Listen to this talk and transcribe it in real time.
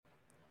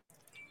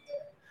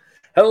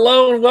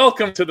Hello and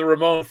welcome to the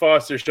Ramon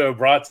Foster Show,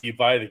 brought to you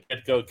by the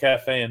Get-Go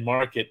Cafe and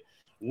Market.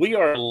 We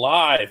are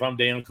live. I'm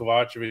Dan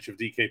Kovacevic of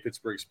DK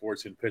Pittsburgh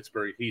Sports in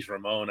Pittsburgh. He's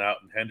Ramon out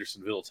in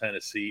Hendersonville,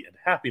 Tennessee. And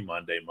happy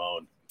Monday,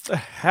 Moan.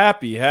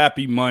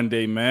 Happy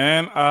Monday,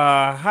 man.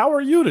 How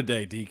are you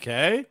today,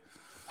 DK?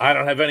 I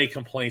don't have any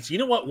complaints. You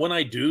know what? When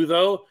I do,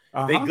 though,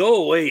 they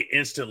go away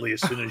instantly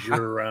as soon as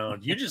you're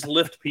around. You just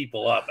lift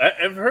people up.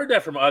 I've heard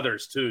that from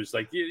others, too. It's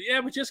like,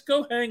 yeah, but just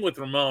go hang with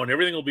Ramon.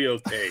 Everything will be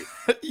okay.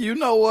 You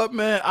know what,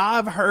 man?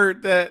 I've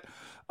heard that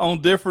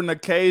on different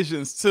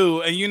occasions,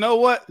 too. And you know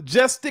what?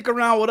 Just stick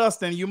around with us,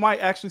 then you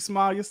might actually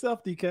smile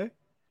yourself, DK.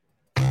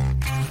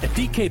 At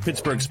DK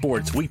Pittsburgh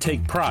Sports, we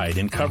take pride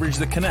in coverage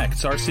that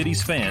connects our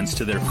city's fans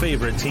to their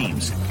favorite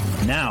teams.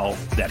 Now,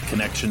 that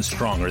connection's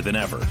stronger than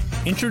ever.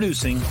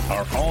 Introducing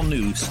our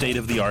all-new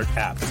state-of-the-art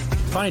app.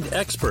 Find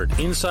expert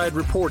inside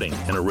reporting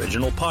and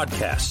original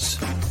podcasts.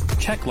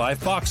 Check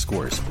live box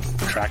scores.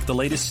 Track the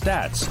latest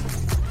stats.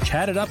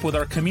 Chat it up with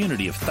our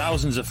community of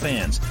thousands of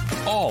fans,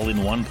 all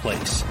in one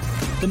place.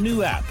 The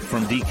new app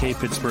from DK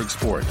Pittsburgh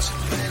Sports.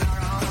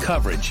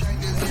 Coverage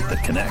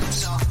that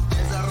connects.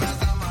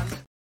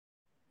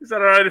 Is that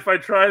all right if I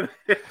try to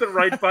hit the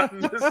right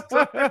button this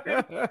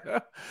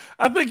time?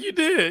 I think you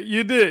did.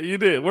 You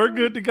did. We're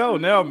good to go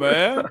now,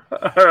 man.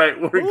 All right,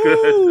 we're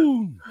good.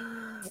 Oh,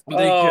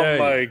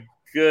 my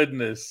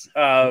goodness.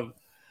 All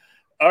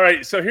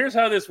right, so here's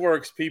how this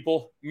works,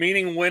 people,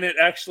 meaning when it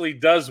actually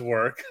does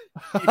work.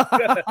 You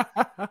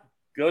gotta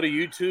go to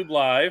YouTube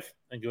Live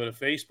and go to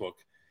Facebook.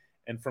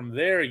 And from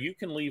there, you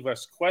can leave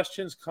us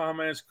questions,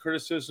 comments,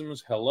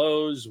 criticisms,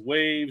 hellos,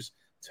 waves.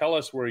 Tell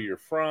us where you're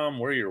from,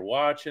 where you're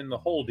watching, the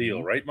whole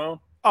deal, right, Mo?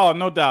 Oh,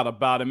 no doubt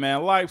about it,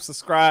 man. Like,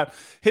 subscribe,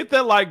 hit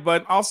that like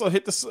button. Also,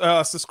 hit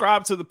the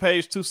subscribe to the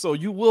page, too, so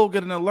you will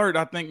get an alert,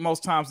 I think,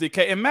 most times,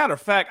 DK. And matter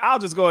of fact, I'll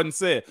just go ahead and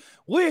say it.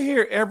 We're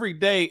here every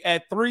day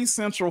at 3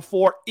 Central,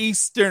 4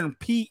 Eastern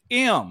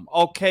p.m.,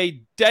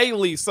 okay,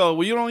 daily. So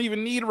you don't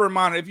even need a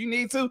reminder. If you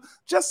need to,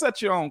 just set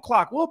your own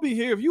clock. We'll be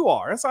here if you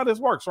are. That's how this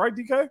works, right,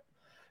 DK?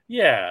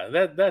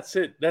 Yeah, that's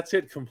it. That's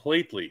it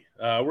completely.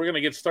 We're going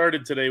to get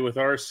started today with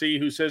RC,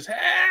 who says,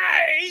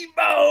 "Hey,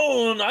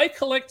 Bone, I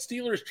collect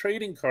Steelers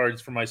trading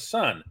cards for my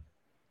son.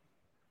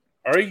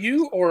 Are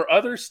you or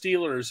other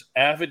Steelers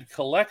avid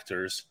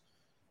collectors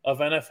of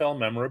NFL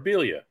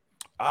memorabilia?"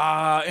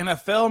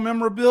 NFL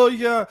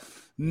memorabilia,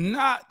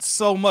 not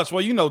so much.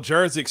 Well, you know,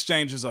 jersey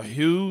exchanges are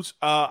huge.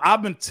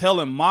 I've been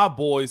telling my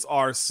boys,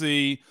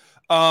 RC,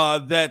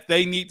 that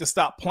they need to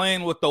stop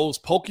playing with those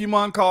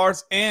Pokemon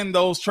cards and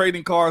those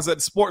trading cards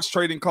at sports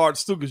trading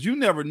cards too, because you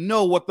never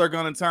know what they're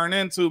going to turn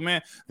into,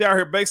 man. They're out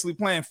here basically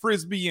playing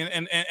Frisbee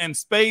and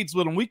spades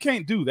with them. We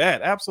can't do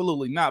that.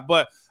 Absolutely not.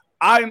 But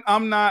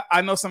I'm not.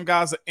 I know some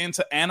guys are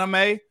into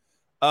anime.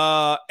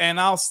 And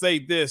I'll say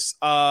this,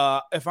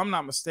 if I'm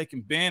not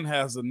mistaken, Ben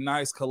has a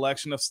nice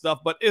collection of stuff,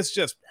 but it's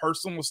just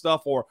personal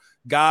stuff or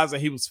guys that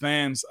he was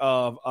fans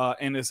of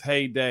in his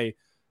heyday.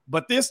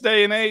 But this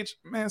day and age,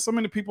 man, so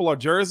many people are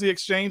jersey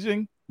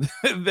exchanging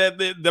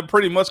that they're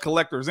pretty much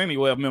collectors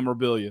anyway of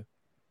memorabilia.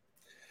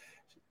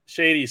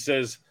 Shady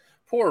says,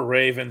 "Poor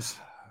Ravens,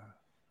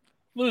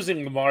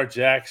 losing Lamar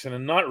Jackson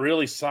and not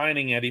really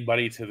signing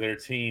anybody to their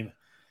team.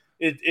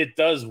 It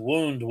does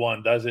wound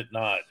one, does it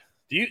not?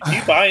 Do you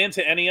buy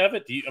into any of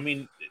it?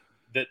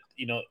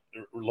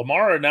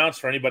 Lamar announced,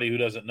 for anybody who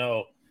doesn't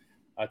know,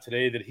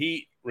 today that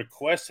he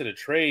requested a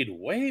trade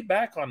way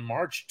back on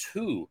March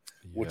 2,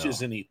 which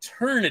is an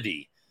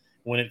eternity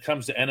when it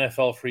comes to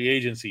NFL free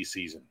agency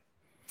season.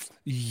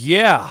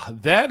 Yeah,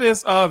 that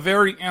is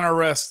very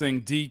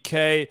interesting,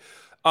 DK.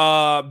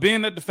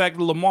 Being that the fact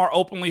that Lamar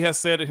openly has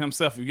said it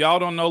himself. If y'all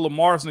don't know,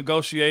 Lamar's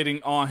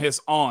negotiating on his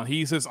own.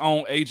 He's his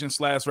own agent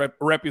 /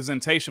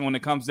 representation when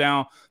it comes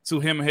down to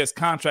him and his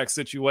contract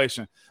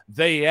situation.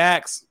 He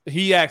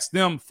asked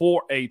them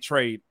for a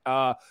trade.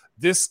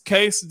 This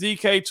case,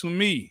 DK, to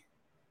me,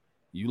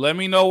 you let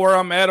me know where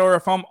I'm at or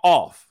if I'm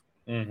off.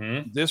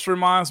 Mm-hmm. This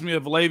reminds me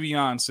of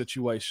Le'Veon's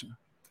situation.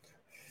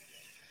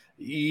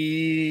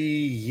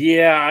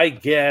 Yeah, I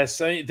guess.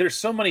 There's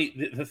so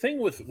many. The thing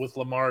with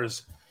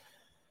Lamar's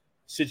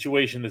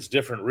situation that's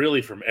different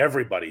really from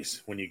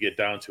everybody's when you get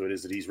down to it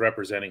is that he's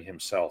representing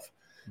himself.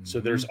 Mm-hmm. So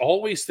there's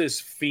always this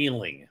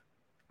feeling,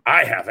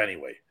 I have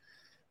anyway,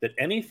 that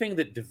anything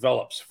that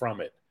develops from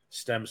it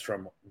stems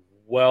from,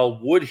 well,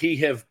 would he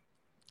have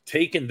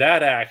taken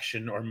that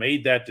action or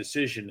made that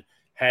decision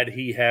had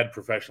he had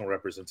professional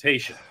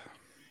representation?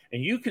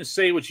 And you can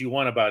say what you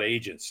want about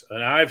agents,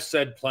 and I've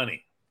said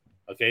plenty,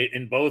 okay,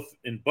 in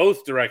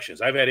both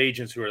directions. I've had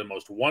agents who are the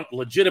most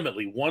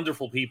legitimately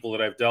wonderful people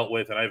that I've dealt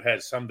with, and I've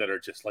had some that are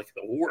just like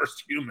the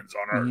worst humans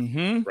on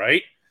earth,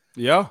 right?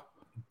 Yeah.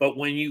 But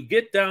when you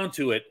get down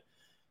to it,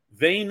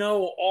 they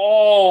know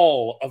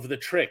all of the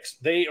tricks.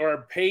 They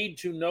are paid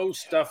to know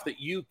stuff that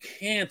you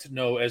can't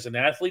know as an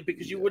athlete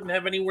because you wouldn't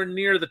have anywhere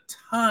near the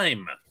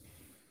time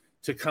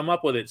to come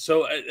up with it.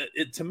 So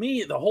to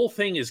me, the whole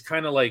thing is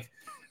kind of like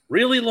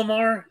Really,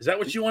 Lamar? Is that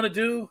what you want to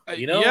do?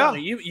 Yeah. I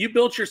mean, you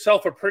built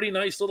yourself a pretty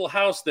nice little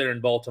house there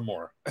in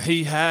Baltimore.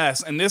 He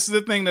has. And this is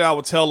the thing that I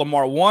would tell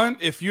Lamar. One,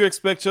 if you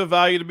expect your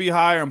value to be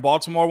higher and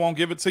Baltimore won't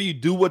give it to you,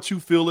 do what you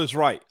feel is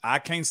right. I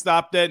can't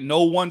stop that.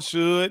 No one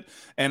should.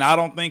 And I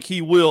don't think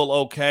he will,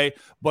 okay?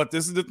 But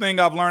this is the thing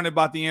I've learned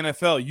about the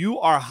NFL. You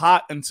are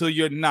hot until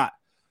you're not.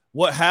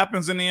 What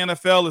happens in the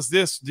NFL is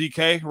this,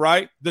 DK,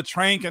 right? The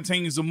train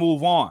continues to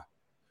move on.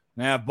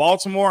 Now, if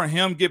Baltimore and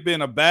him get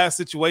in a bad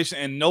situation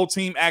and no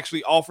team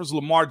actually offers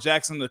Lamar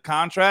Jackson the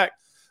contract,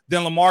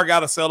 then Lamar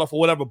got to settle for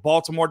whatever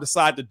Baltimore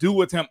decide to do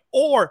with him.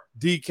 Or,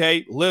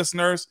 DK,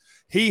 listeners,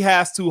 he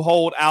has to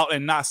hold out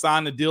and not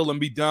sign the deal and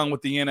be done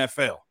with the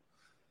NFL.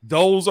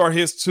 Those are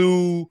his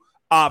two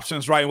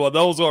options, right? Well,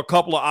 those are a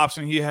couple of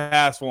options he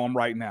has for him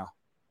right now.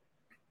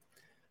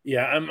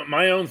 Yeah,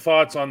 my own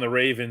thoughts on the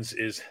Ravens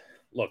is,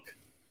 look,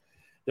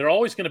 they're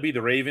always going to be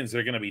the Ravens.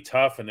 They're going to be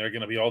tough, and they're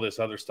going to be all this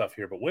other stuff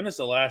here. But when is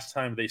the last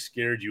time they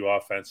scared you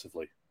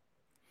offensively?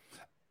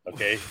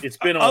 Okay, it's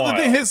been a while.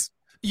 Other than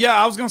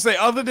I was going to say,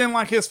 other than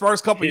like his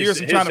first couple of years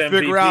and trying to MVP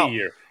figure out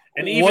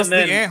and even what's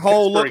then, the ant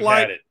hole look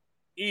like.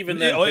 Even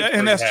then,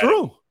 and that's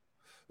true.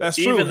 That's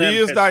true. He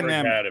is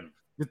dynamic.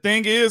 The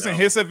thing is, in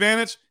his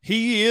advantage,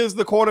 he is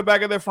the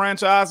quarterback of their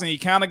franchise, and he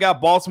kind of got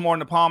Baltimore in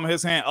the palm of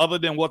his hand. Other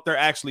than what they're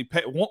actually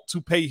want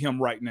to pay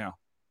him right now.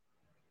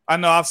 I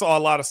know I saw a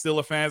lot of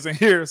Steelers fans in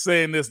here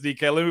saying this,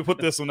 DK. Let me put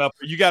this one up.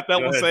 You got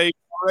that one saved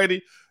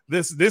already?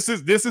 This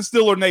is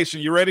Steeler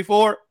Nation. You ready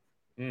for it?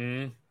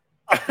 Mm-hmm.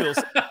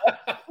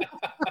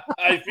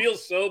 I feel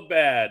so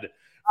bad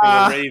for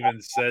the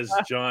Ravens, says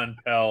John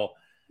Pell.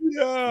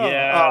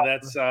 Yeah,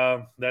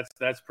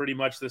 that's pretty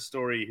much the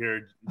story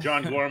here.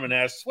 John Gorman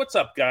asks, "What's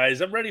up,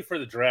 guys? I'm ready for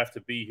the draft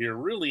to be here.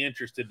 Really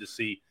interested to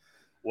see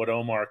what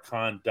Omar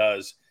Khan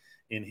does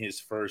in his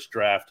first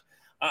draft."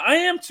 I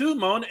am too,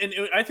 Mon, and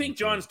I think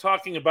John's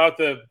talking about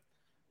the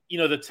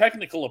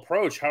technical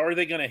approach. How are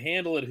they going to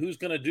handle it? Who's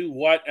going to do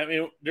what? I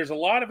mean, there's a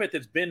lot of it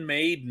that's been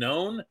made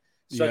known,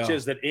 such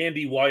as that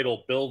Andy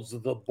Weidel builds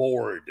the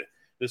board.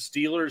 The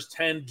Steelers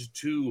tend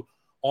to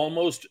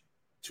almost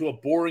to a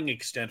boring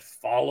extent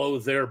follow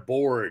their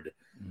board.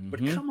 Mm-hmm.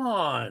 But come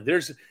on,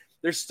 there's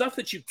stuff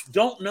that you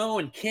don't know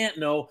and can't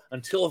know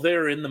until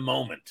they're in the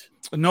moment.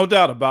 No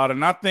doubt about it.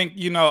 And I think,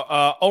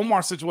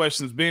 Omar's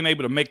situation is being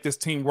able to make this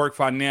team work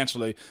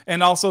financially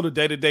and also the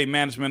day-to-day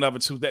management of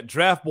it too. That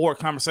draft board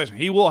conversation,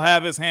 he will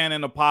have his hand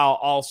in the pile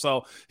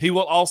also. He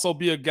will also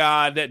be a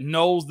guy that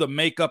knows the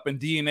makeup and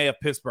DNA of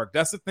Pittsburgh.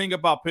 That's the thing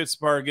about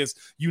Pittsburgh is,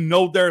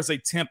 there's a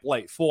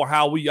template for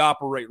how we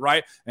operate,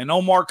 right? And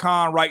Omar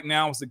Khan right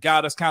now is the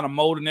guy that's kind of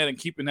molding that and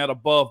keeping that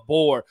above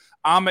board.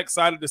 I'm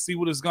excited to see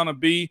what it's going to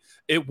be.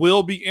 It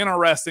will be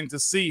interesting to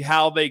see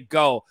how they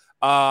go.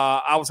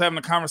 I was having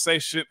a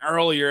conversation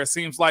earlier. It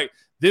seems like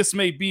this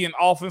may be an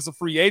offensive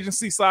free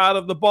agency side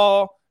of the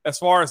ball as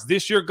far as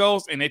this year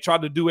goes, and they try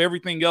to do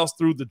everything else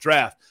through the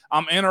draft.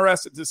 I'm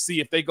interested to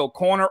see if they go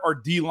corner or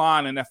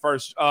D-line in that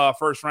first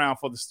round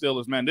for the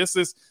Steelers, man.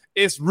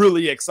 It's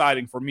really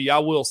exciting for me. I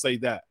will say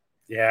that.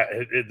 Yeah,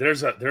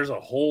 there's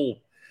a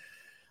whole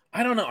 –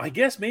 I don't know. I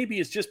guess maybe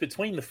it's just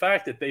between the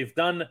fact that they've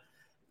done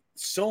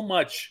so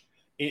much –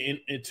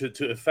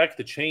 to affect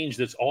the change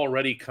that's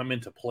already come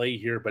into play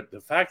here. But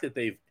the fact that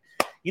they've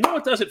 –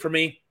 what does it for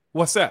me?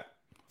 What's that?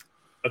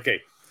 Okay.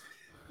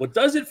 What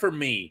does it for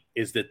me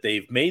is that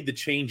they've made the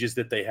changes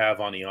that they have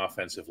on the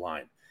offensive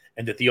line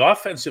and that the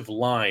offensive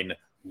line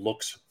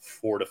looks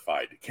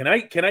fortified. Can I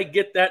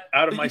get that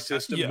out of my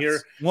system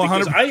here? 100%.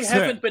 Because I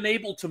haven't been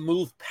able to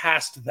move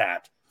past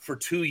that for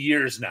 2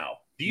 years now.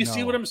 Do you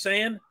see what I'm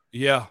saying?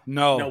 Yeah,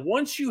 no. Now,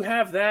 once you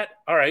have that,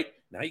 all right,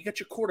 now you got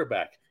your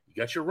quarterback.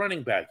 You got your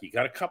running back. You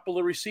got a couple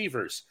of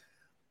receivers.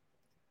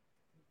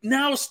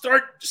 Now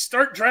start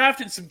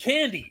drafting some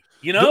candy,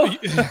 You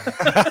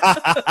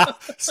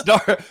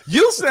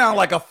sound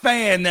like a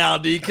fan now,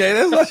 DK.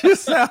 That's what you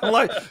sound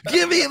like.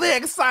 Give me the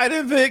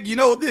exciting pick. You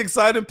know what the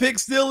exciting pick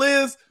still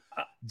is?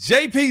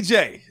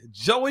 JPJ,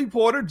 Joey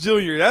Porter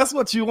Jr. That's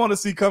what you want to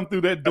see come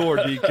through that door,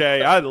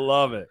 DK. I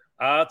love it.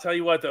 I'll tell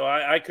you what, though,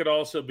 I could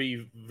also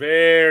be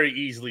very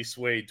easily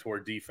swayed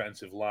toward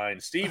defensive line.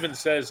 Steven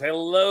says,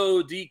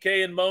 hello,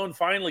 DK and Moan.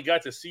 Finally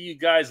got to see you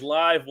guys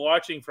live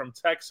watching from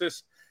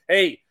Texas.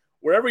 Hey,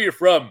 wherever you're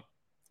from,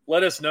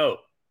 let us know.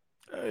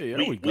 Hey,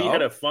 we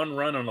had a fun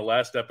run on the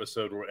last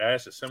episode where I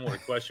asked a similar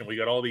question. We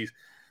got all these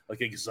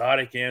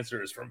exotic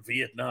answers from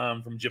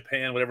Vietnam, from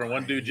Japan, whatever.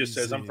 One dude just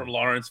says, I'm from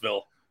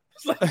Lawrenceville.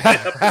 It's like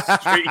right up the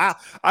street.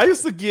 I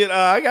used to get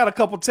I got a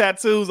couple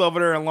tattoos over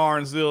there in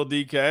Lawrenceville,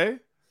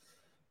 DK.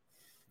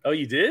 Oh,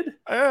 you did?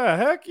 Yeah,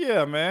 heck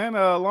yeah, man.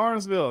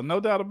 Lawrenceville, no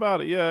doubt about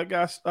it. Yeah,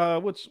 gosh,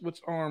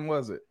 which arm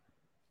was it?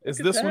 It's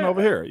this one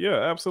over here. Yeah,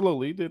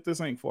 absolutely. He did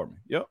this ink for me.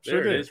 Yep,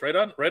 there it is, right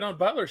on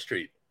Butler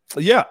Street.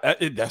 Yeah,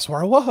 that's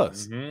where I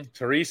was. Mm-hmm.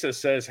 Teresa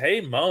says,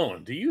 hey,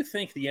 Moan, do you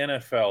think the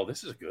NFL,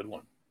 this is a good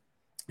one,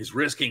 is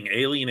risking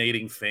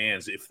alienating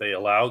fans if they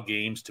allow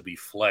games to be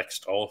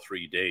flexed all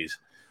 3 days?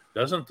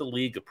 Doesn't the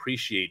league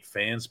appreciate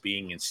fans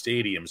being in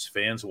stadiums,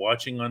 fans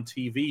watching on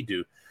TV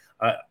do?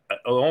 The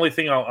only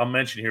thing I'll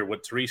mention here,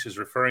 what Teresa is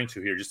referring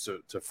to here, just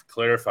to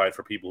clarify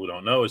for people who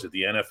don't know, is that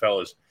the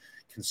NFL is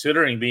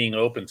considering being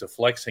open to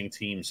flexing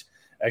teams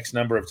X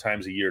number of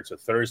times a year to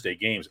Thursday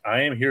games.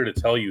 I am here to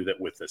tell you that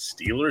with the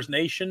Steelers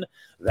Nation,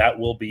 that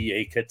will be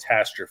a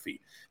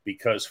catastrophe,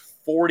 because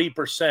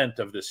 40%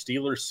 of the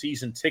Steelers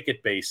season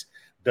ticket base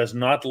does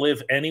not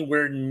live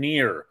anywhere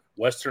near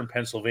Western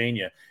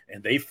Pennsylvania,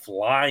 and they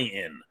fly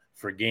in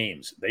for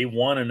games. They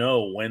want to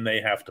know when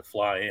they have to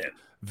fly in.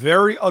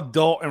 Very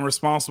adult and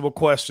responsible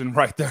question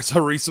right there,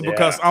 Teresa,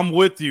 because I'm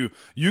with you.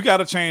 You got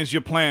to change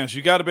your plans.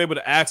 You got to be able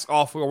to ask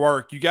off your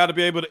work. You got to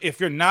be able to,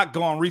 if you're not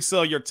going to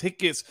resell your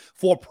tickets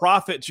for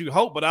profit, you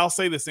hope. But I'll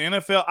say this, the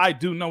NFL, I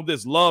do know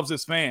this, loves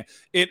this fan.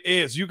 It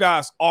is. You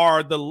guys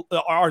are the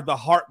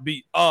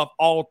heartbeat of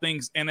all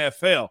things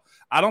NFL.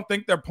 I don't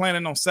think they're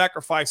planning on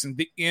sacrificing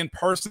the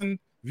in-person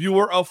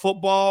viewer of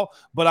football,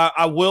 but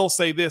I will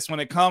say this, when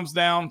it comes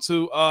down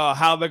to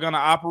how they're going to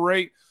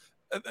operate,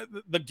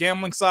 the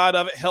gambling side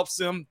of it helps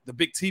them. The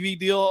big TV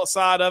deal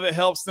side of it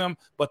helps them.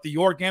 But the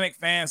organic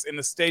fans in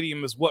the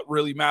stadium is what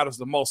really matters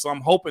the most. So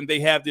I'm hoping they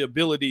have the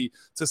ability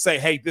to say,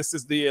 hey, this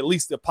is at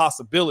least the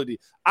possibility.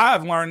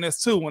 I've learned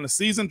this too. When the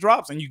season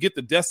drops and you get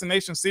the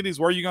destination cities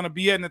where you're going to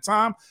be at in the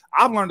time,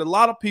 I've learned a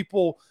lot of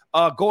people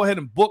go ahead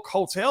and book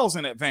hotels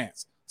in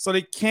advance. So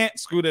they can't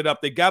screw that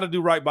up. They got to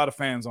do right by the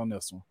fans on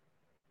this one.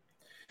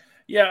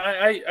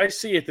 Yeah, I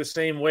see it the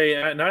same way.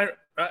 And I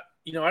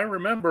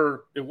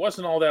remember it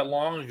wasn't all that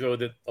long ago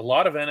that a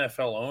lot of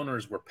NFL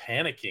owners were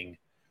panicking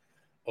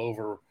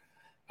over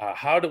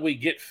how do we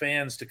get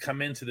fans to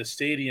come into the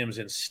stadiums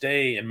and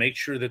stay and make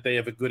sure that they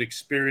have a good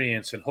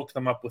experience and hook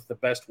them up with the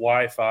best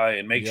Wi-Fi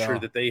and make sure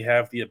that they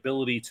have the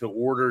ability to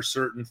order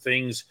certain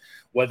things,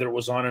 whether it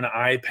was on an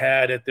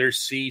iPad at their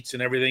seats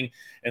and everything.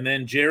 And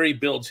then Jerry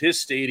builds his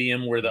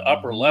stadium where the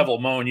upper level,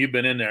 Moan, you've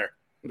been in there.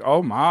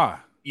 Oh, my.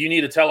 You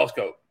need a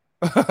telescope.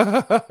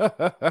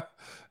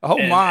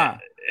 My.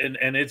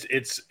 And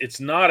it's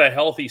not a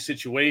healthy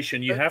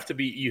situation. You have to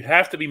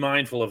be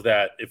mindful of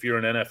that if you're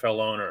an NFL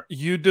owner.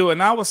 You do,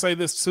 and I would say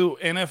this too.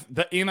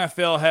 The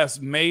NFL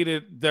has made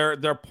it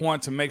their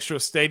point to make sure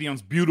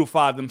stadiums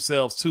beautify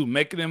themselves too,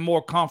 making them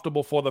more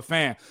comfortable for the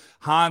fan.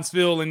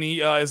 Hinesville and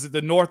is it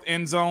the north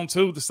end zone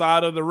too, the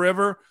side of the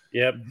river?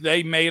 Yep.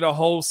 They made a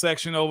whole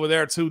section over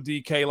there too,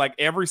 DK. Like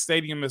every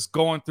stadium is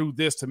going through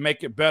this to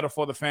make it better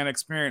for the fan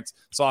experience.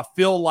 So I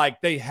feel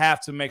like they have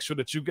to make sure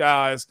that you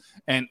guys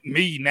and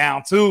me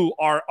now too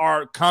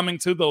are coming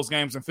to those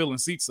games and filling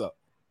seats up.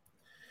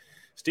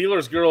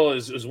 Steelers Girl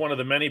is one of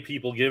the many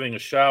people giving a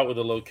shout with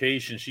a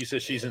location. She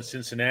says she's in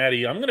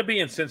Cincinnati. I'm going to be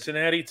in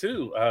Cincinnati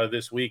too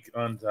this week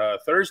on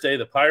Thursday.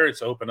 The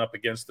Pirates open up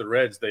against the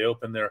Reds. They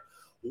open their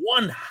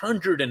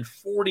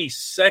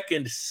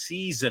 142nd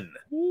season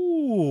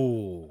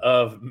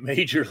of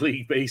Major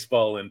League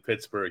Baseball in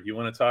Pittsburgh. You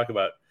want to talk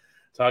about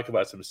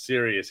some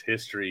serious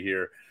history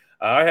here.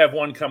 I have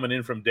one coming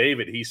in from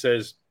David. He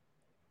says,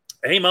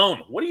 hey, Moan,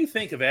 what do you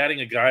think of adding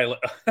a guy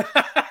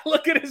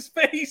look at his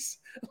face.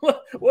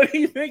 What do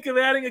you think of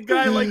adding a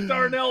guy like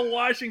Darnell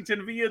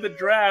Washington via the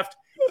draft,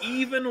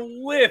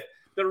 even with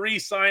the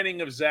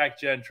re-signing of Zach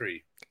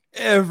Gentry?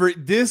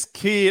 This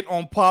kid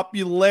on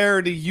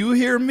popularity, you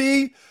hear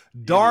me?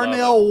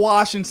 Darnell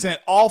Washington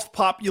off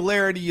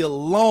popularity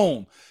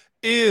alone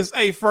is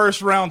a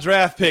first-round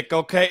draft pick,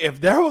 okay? If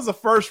there was a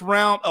first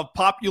round of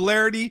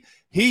popularity,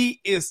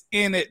 he is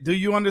in it. Do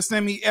you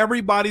understand me?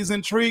 Everybody's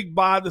intrigued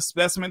by the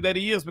specimen that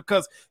he is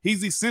because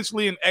he's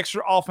essentially an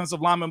extra offensive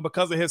lineman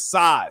because of his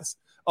size,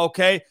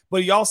 okay?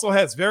 But he also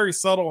has very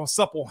subtle and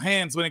supple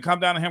hands when it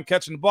comes down to him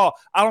catching the ball.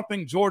 I don't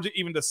think Georgia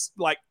even just,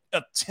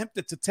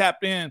 attempted to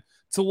tap in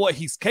to what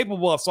he's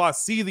capable of. So I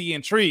see the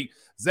intrigue.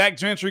 Zach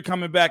Gentry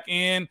coming back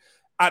in,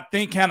 I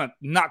think kind of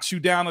knocks you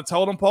down the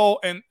totem pole.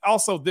 And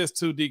also this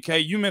too,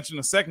 DK, you mentioned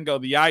a second ago,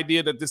 the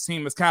idea that this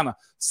team has kind of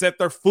set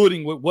their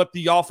footing with what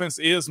the offense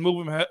is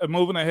moving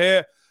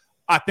ahead.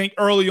 I think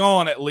early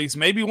on, at least,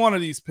 maybe one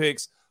of these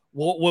picks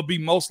will be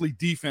mostly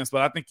defense,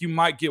 but I think you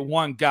might get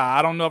one guy.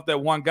 I don't know if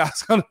that one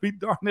guy's going to be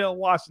Darnell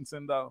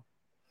Washington, though.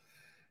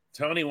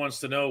 Tony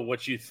wants to know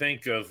what you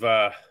think of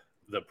the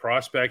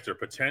prospect or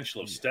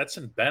potential of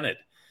Stetson Bennett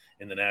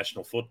in the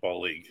National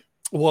Football League.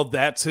 Well,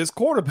 that's his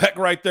quarterback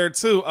right there,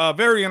 too.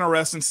 Very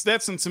interesting.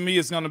 Stetson, to me,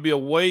 is going to be a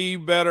way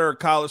better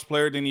college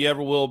player than he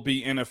ever will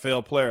be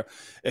NFL player.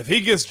 If he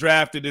gets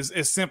drafted,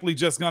 it's simply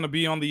just going to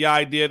be on the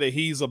idea that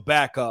he's a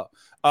backup.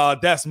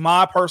 That's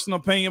my personal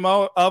opinion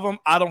of him.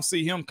 I don't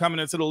see him coming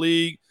into the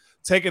league,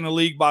 taking the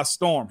league by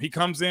storm. He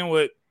comes in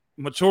with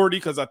maturity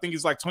because I think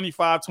he's like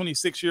 25,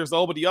 26 years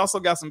old, but he also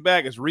got some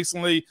baggage.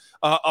 Recently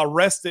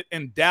arrested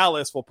in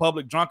Dallas for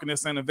public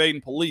drunkenness and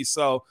evading police.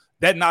 So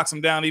that knocks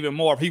him down even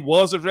more. If he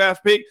was a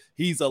draft pick,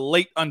 he's a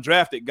late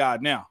undrafted guy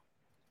now.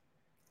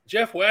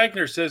 Jeff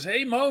Wagner says,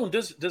 hey, Moan,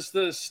 does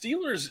the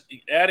Steelers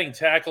adding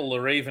tackle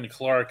LaRaven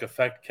Clark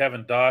affect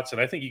Kevin Dotson?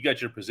 I think you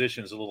got your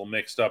positions a little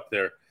mixed up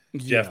there,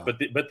 Jeff.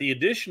 Yeah. But the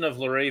addition of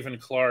LaRaven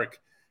Clark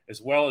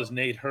as well as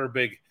Nate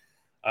Herbig,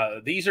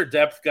 these are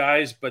depth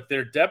guys, but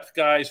they're depth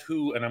guys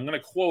who, and I'm going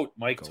to quote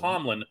Mike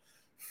Tomlin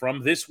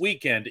from this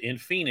weekend in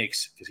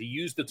Phoenix, because he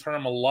used the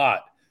term a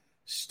lot,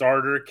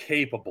 starter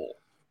capable.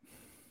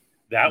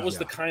 That was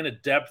the kind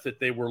of depth that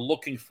they were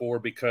looking for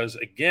because,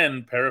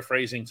 again,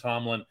 paraphrasing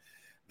Tomlin,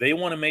 they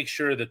want to make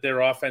sure that their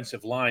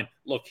offensive line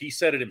 – look, he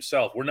said it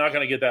himself. We're not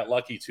going to get that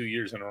lucky 2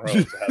 years in a row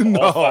to have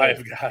all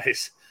 5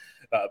 guys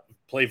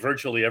play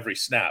virtually every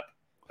snap,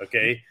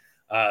 okay?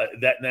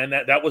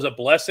 That was a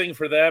blessing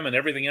for them and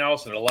everything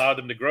else, and it allowed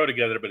them to grow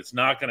together. But it's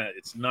not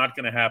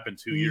gonna happen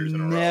 2 years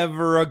in a row.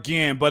 Never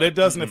again. But it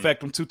doesn't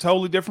affect them. Two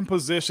totally different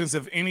positions.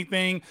 If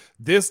anything,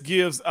 this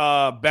gives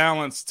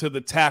balance to the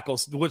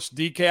tackles. Which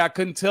DK, I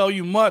couldn't tell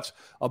you much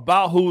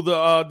about who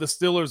the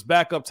Steelers'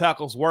 backup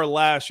tackles were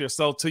last year.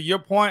 So to your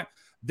point,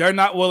 they're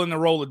not willing to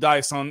roll the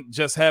dice on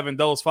just having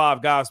those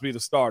 5 guys be the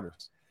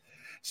starters.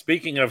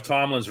 Speaking of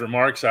Tomlin's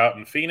remarks out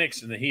in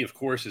Phoenix, and he, of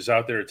course, is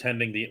out there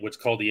attending what's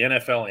called the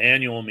NFL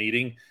annual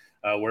meeting,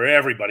 where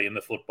everybody in the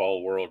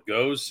football world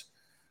goes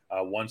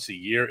once a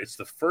year. It's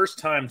the first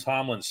time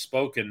Tomlin's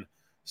spoken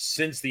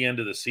since the end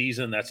of the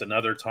season. That's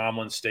another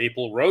Tomlin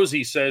staple.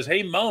 Rosie says,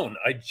 "Hey, Moan,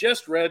 I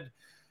just read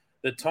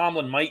that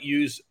Tomlin might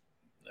use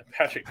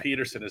Patrick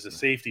Peterson as a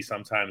safety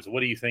sometimes.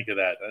 What do you think of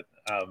that?"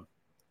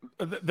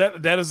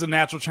 That is a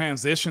natural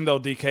transition, though,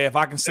 DK, if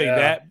I can say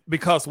that.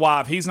 Because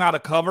why? If he's not a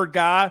covered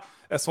guy,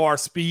 as far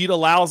as speed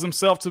allows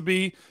himself to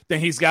be, then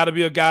he's got to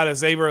be a guy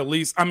that's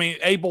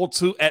able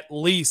to at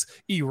least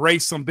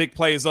erase some big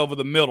plays over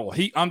the middle.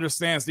 He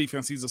understands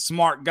defense. He's a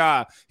smart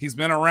guy. He's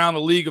been around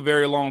the league a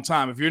very long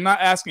time. If you're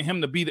not asking him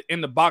to be the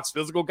in-the-box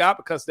physical guy,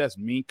 because that's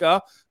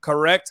Minka,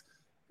 correct,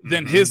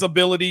 then his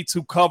ability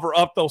to cover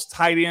up those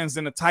tight ends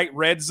in a tight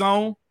red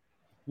zone,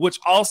 which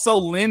also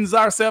lends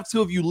ourselves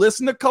to, if you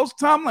listen to Coach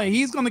Tomlin,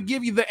 he's going to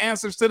give you the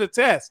answers to the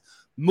test.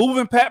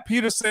 Moving Pat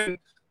Peterson,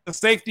 the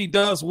safety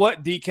does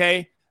what,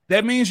 DK?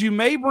 That means you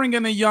may bring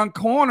in a young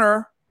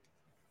corner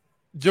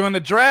during the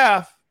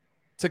draft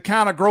to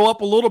kind of grow up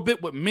a little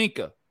bit with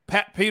Minka,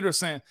 Pat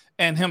Peterson,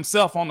 and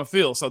himself on the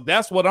field. So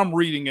that's what I'm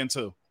reading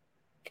into.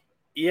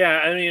 Yeah,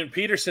 I mean,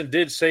 Peterson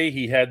did say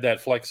he had that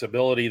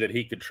flexibility that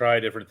he could try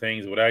different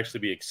things, would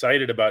actually be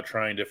excited about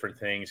trying different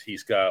things.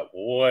 He's got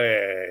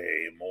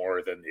way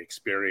more than the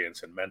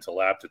experience and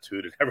mental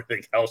aptitude and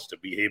everything else to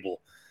be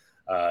able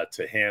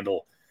to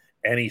handle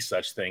any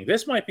such thing.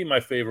 This might be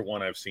my favorite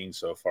one I've seen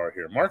so far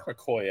here. Mark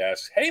McCoy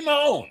asks, "Hey,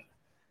 Moan,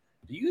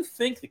 do you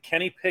think that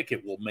Kenny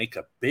Pickett will make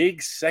a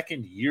big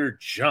second-year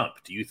jump?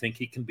 Do you think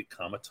he can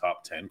become a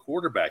top 10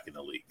 quarterback in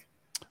the league?"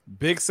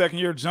 Big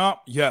second-year jump?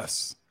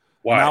 Yes.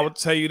 Why? And I would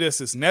tell you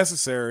this, it's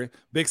necessary.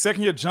 Big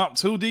second-year jump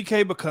too,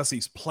 DK, because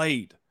he's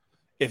played.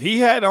 If he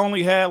had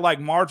only had like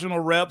marginal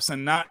reps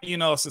and not,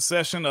 a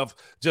succession of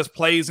just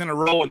plays in a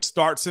row and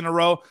starts in a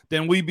row,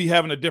 then we'd be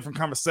having a different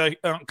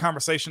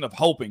conversation of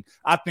hoping.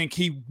 I think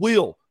he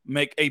will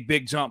make a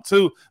big jump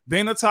too.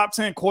 Being a top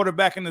 10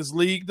 quarterback in this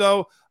league,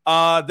 though,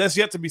 that's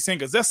yet to be seen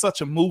because that's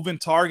such a moving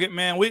target,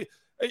 man.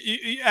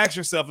 You ask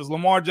yourself, is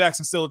Lamar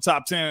Jackson still a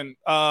top 10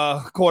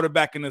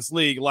 quarterback in this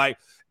league? Like,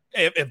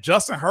 if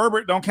Justin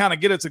Herbert don't kind of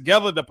get it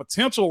together, the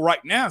potential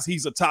right now is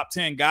he's a top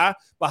 10 guy.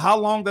 But how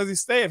long does he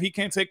stay if he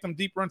can't take them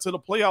deeper into the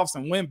playoffs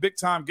and win big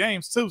time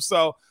games too?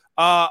 So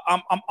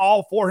I'm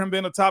all for him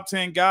being a top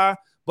 10 guy,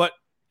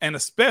 and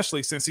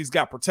especially since he's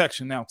got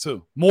protection now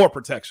too, more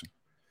protection.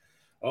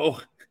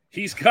 Oh,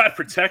 he's got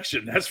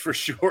protection, that's for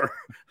sure.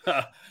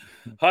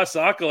 Huss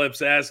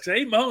Apocalypse asks,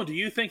 "Hey, Moan, do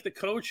you think the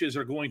coaches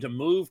are going to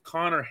move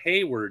Connor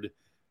Hayward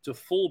to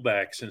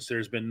fullback since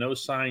there's been no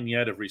sign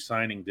yet of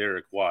re-signing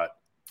Derek Watt?"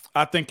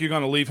 I think you're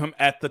going to leave him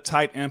at the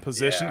tight end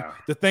position. Yeah.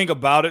 The thing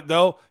about it,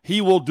 though, he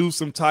will do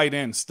some tight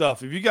end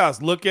stuff. If you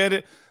guys look at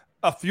it,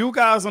 a few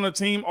guys on the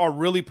team are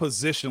really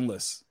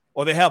positionless,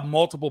 or they have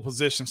multiple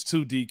positions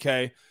too,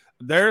 DK.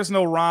 There's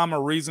no rhyme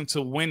or reason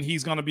to when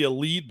he's going to be a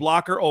lead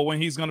blocker or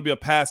when he's going to be a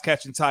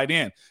pass-catching tight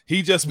end.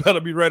 He just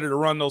better be ready to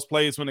run those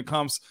plays when it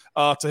comes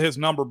to his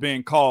number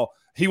being called.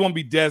 He won't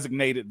be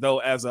designated, though,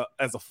 as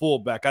a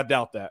fullback. I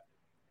doubt that.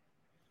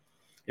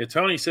 Yeah,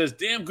 Tony says,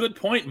 "Damn good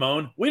point,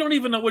 Moan. We don't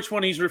even know which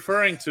one he's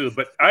referring to,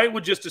 but I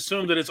would just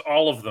assume that it's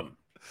all of them."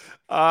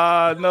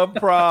 No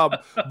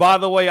problem. By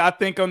the way, I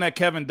think on that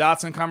Kevin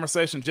Dotson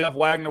conversation, Jeff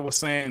Wagner was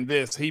saying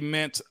this. He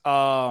meant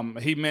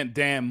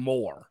Dan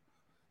Moore.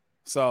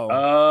 So,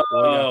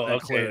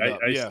 okay.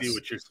 I see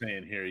what you're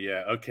saying here.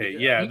 Yeah. Okay.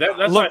 Yeah.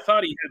 That's why I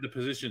thought he had the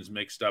positions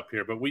mixed up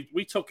here, but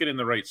we took it in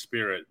the right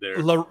spirit there.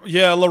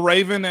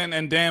 LaRaven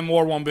and Dan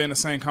Moore won't be in the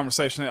same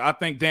conversation. I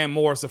think Dan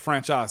Moore is the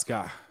franchise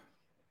guy.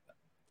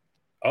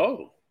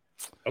 Oh,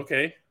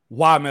 okay.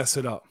 Why mess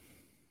it up?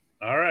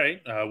 All right.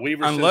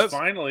 Weaver says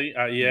finally,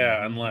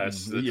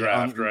 unless the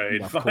draft,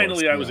 right?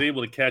 Finally, I was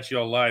able to catch you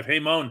all live. Hey,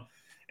 Moan,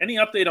 any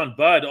update on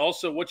Bud?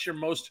 Also, what's your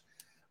most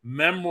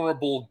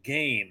memorable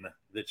game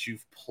that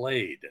you've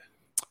played?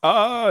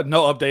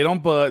 No update on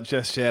Bud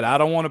just yet. I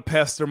don't want to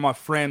pester my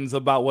friends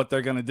about what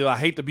they're going to do. I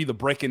hate to be the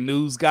breaking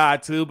news guy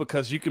too,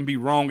 because you can be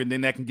wrong and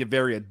then that can get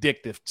very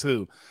addictive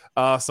too.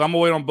 So I'm going to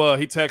wait on Bud.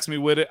 He texts me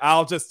with it.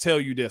 I'll just tell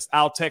you this.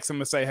 I'll text him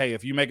and say, hey,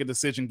 if you make a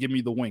decision, give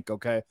me the wink,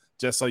 okay?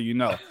 Just so you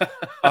know.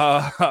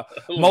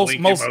 Most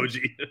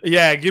emoji.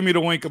 Yeah, give me the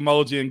wink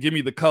emoji and give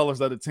me the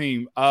colors of the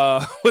team.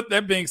 With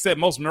that being said,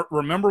 most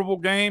memorable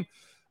game,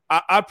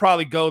 I'd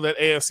probably go that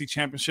AFC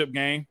Championship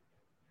game.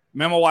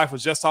 Me and my wife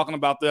was just talking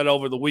about that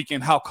over the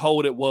weekend, how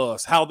cold it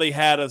was, how they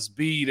had us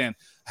beat, and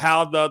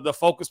how the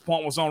focus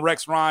point was on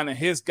Rex Ryan and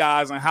his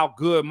guys, and how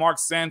good Mark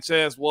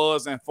Sanchez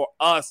was. And for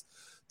us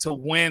to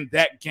win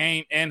that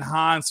game in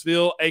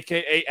Hinesville,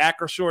 a.k.a.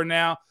 Acrisure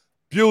now,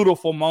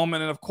 beautiful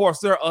moment. And, of course,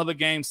 there are other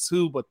games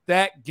too, but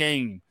that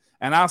game,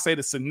 and I'll say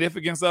the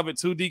significance of it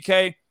too,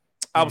 DK,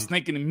 I was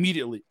thinking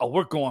immediately,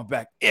 we're going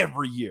back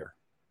every year.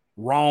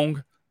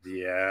 Wrong.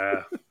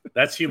 Yeah,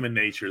 that's human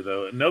nature,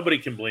 though. Nobody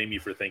can blame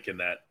you for thinking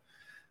that.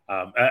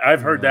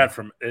 I've heard that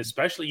from,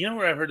 especially, you know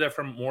where I've heard that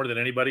from more than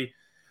anybody?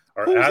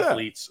 Are Who's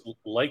athletes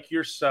like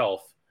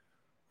yourself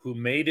who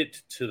made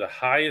it to the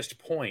highest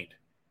point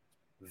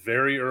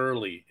very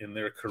early in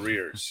their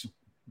careers.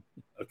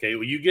 Okay,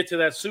 well, you get to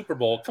that Super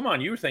Bowl. Come on,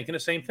 you were thinking the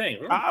same thing.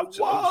 I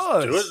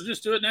was.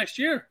 Just do it next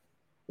year.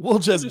 We'll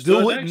just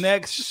do it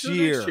next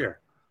year.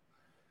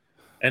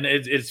 And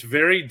it's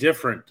very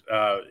different,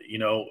 the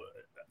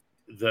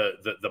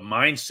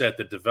mindset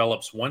that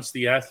develops once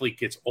the athlete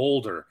gets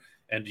older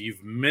and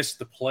you've missed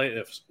the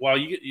playoffs. Well,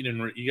 you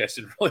guys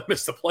didn't really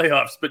miss the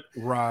playoffs, but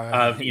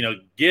right.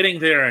 Getting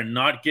there and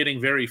not getting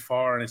very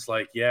far, and it's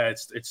like,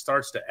 it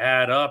starts to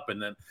add up,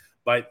 and then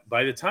by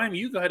the time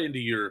you got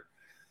into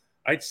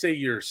I'd say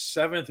your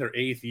 7th or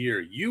 8th year,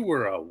 you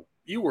were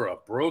a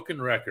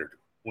broken record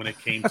when it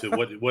came to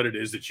what it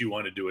is that you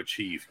wanted to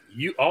achieve.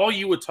 All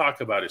you would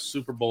talk about is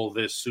Super Bowl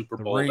this, Super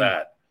Bowl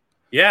that.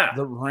 Yeah,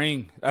 the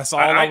ring. That's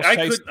all I was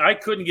chasing. I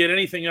couldn't get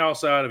anything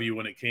else out of you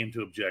when it came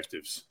to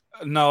objectives.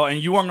 No,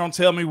 and you weren't going to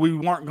tell me we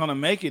weren't going to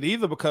make it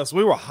either, because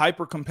we were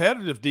hyper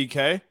competitive,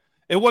 DK.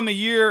 It wasn't a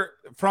year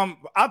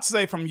I'd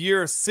say from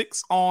year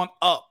 6 on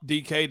up,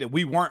 DK, that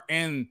we weren't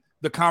in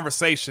the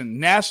conversation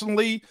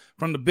nationally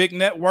from the big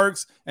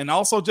networks, and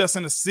also just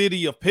in the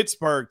city of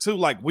Pittsburgh too.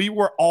 Like, we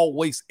were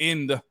always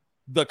in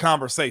the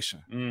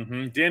conversation.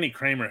 Mm-hmm. Danny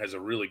Kramer has a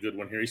really good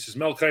one here. He says,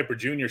 Mel Kiper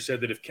Jr.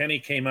 said that if Kenny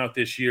came out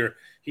this year,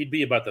 he'd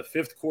be about the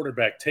 5th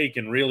quarterback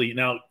taken, really.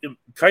 Now,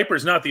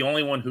 Kiper's not the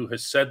only one who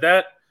has said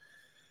that.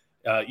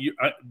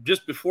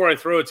 Just before I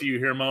throw it to you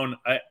here, Moan,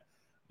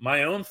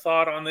 my own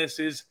thought on this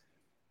is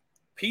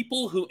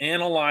people who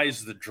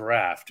analyze the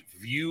draft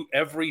view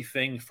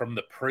everything from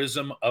the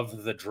prism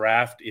of the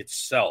draft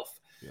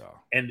itself. Yeah.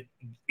 And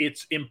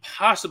it's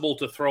impossible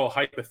to throw a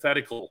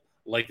hypothetical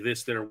like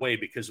this their way,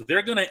 because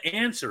they're going to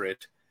answer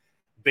it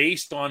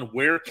based on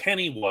where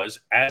Kenny was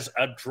as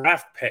a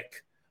draft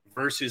pick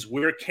versus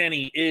where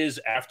Kenny is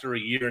after a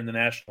year in the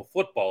National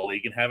Football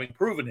League and having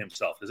proven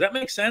himself. Does that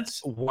make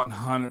sense?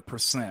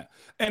 100%.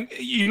 And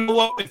you know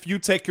what? If you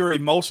take your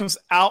emotions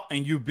out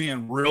and you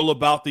being real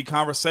about the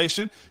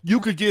conversation, you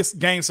could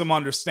gain some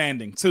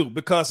understanding too.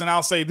 Because, and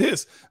I'll say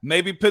this,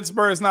 maybe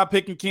Pittsburgh is not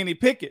picking Kenny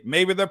Pickett.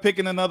 Maybe they're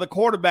picking another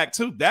quarterback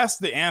too. That's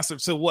the answer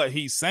to what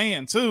he's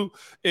saying too,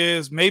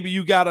 is maybe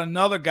you got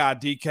another guy,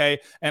 DK.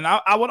 And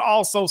I would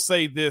also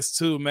say this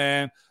too,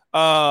 man.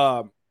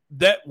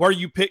 That where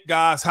you pick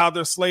guys, how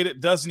they're slated,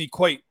 doesn't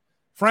equate.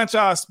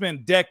 Franchise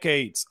spend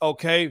decades,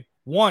 okay?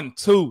 1,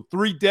 2,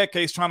 3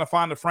 decades trying to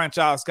find a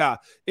franchise guy.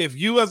 If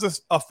you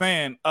as a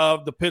fan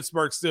of the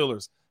Pittsburgh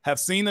Steelers have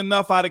seen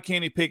enough out of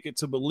Kenny Pickett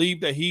to believe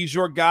that he's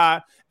your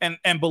guy and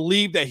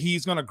believe that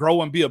he's going to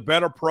grow and be a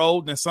better pro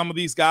than some of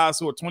these guys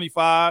who are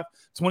 25,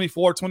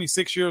 24,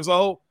 26 years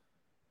old,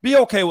 be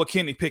okay with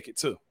Kenny Pickett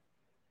too.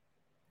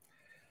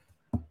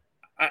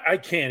 I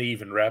can't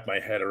even wrap my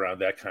head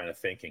around that kind of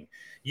thinking.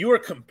 You are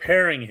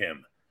comparing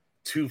him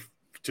to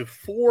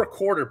 4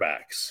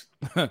 quarterbacks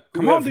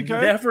who have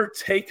never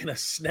taken a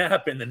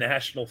snap in the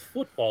National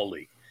Football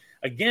League.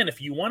 Again,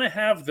 if you want to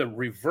have the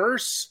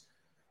reverse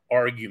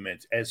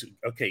argument as,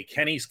 okay,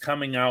 Kenny's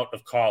coming out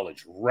of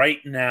college right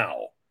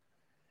now,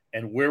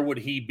 and where would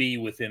he be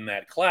within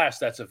that class?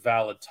 That's a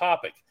valid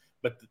topic.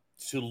 But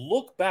to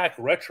look back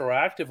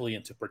retroactively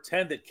and to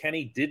pretend that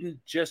Kenny didn't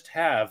just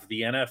have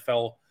the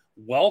NFL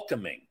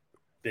welcoming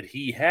that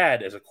he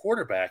had as a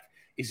quarterback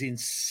is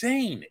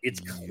insane. It's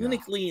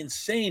clinically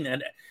insane.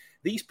 And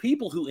these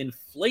people who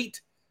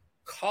inflate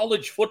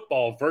college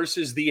football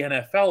versus the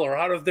NFL are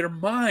out of their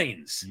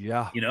minds.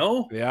 Yeah.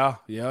 Yeah,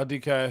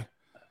 DK.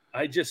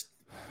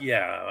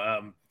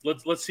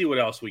 Let's see what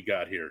else we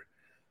got here.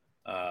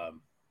 I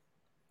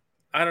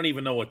don't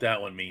even know what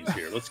that one means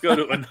here. Let's go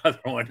to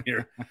another one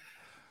here.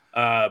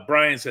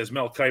 Brian says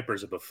Mel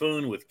Kiper's a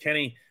buffoon with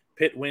Kenny.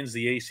 Pitt wins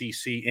the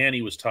ACC, and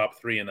he was top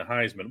 3 in the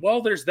Heisman.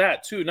 Well, there's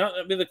that, too.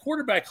 The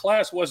quarterback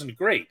class wasn't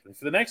great. If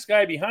the next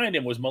guy behind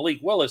him was Malik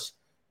Willis,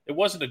 It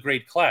wasn't a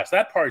great class.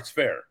 That part's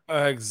fair.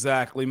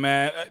 Exactly,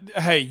 man.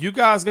 Hey, you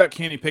guys got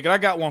Kenny Pickett. I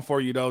got one for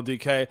you, though,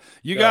 DK.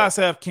 You guys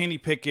have Kenny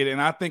Pickett, and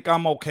I think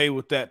I'm okay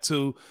with that,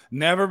 too.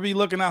 Never be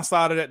looking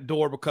outside of that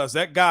door because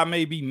that guy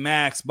may be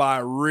maxed by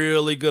a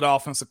really good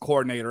offensive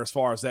coordinator as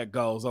far as that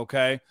goes,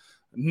 okay?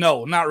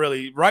 No, not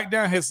really. Write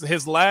down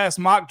his last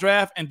mock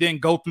draft and then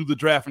go through the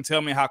draft and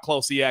tell me how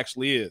close he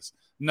actually is.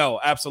 No,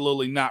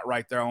 absolutely not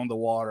right there on the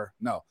water.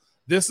 No.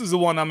 This is the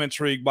one I'm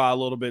intrigued by a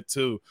little bit,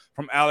 too,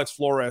 from Alex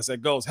Flores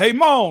that goes, hey,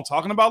 Mon,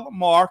 talking about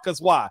Lamar,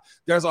 because why?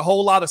 There's a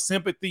whole lot of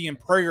sympathy and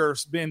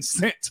prayers being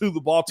sent to the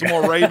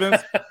Baltimore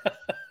Ravens.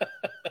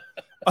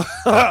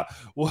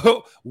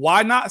 Well,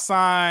 why not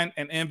sign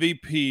an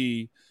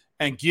MVP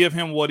and give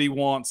him what he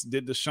wants?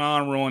 Did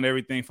Deshaun ruin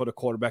everything for the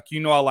quarterback?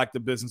 You know I like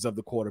the business of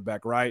the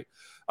quarterback, right?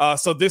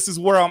 So this is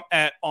where I'm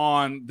at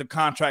on the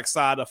contract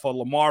side for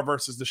Lamar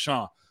versus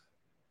Deshaun.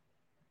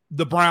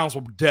 The Browns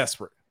were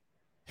desperate.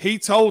 He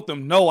told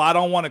them, no, I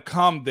don't want to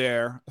come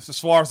there, as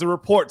far as the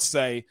reports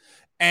say.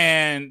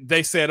 And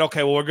they said,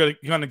 okay, well, we're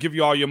going to give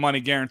you all your money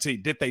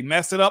guaranteed. Did they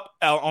mess it up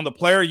on the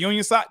player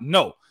union side?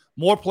 No.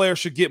 More players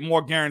should get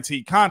more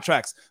guaranteed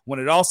contracts. When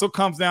it also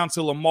comes down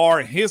to Lamar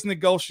and his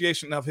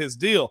negotiation of his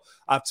deal,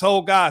 I've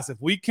told guys, if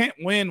we can't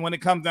win when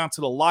it comes down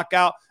to the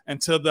lockout and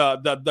to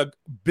the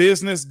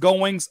business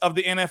goings of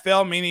the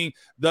NFL, meaning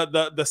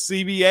the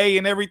CBA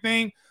and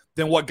everything,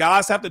 then what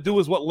guys have to do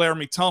is what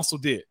Laramie Tunsil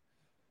did.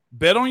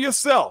 Bet on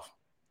yourself.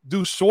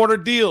 Do shorter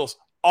deals,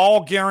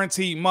 all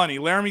guaranteed money.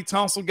 Laramie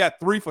Tunsil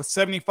got 3 for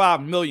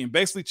 $75 million.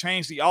 Basically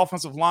changed the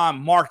offensive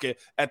line market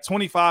at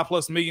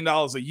 $25+ million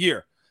a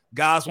year.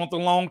 Guys want the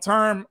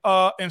long-term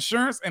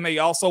insurance, and they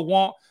also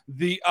want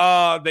the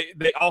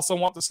they also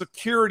want the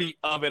security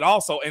of it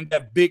also, and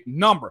that big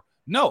number.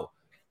 No,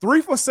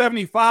 3 for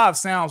 75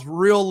 sounds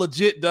real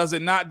legit, does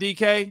it not,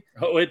 DK?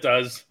 Oh, it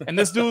does. And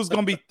this dude's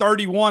going to be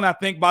 31, I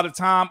think, by the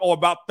time, or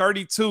about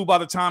 32 by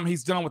the time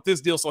he's done with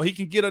this deal, so he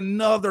can get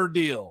another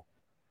deal.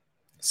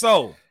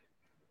 So,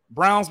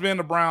 Browns being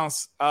the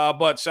Browns,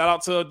 but shout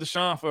out to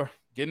Deshaun for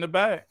getting the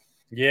bag.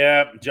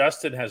 Yeah,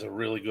 Justin has a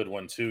really good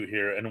one, too,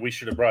 here, and we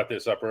should have brought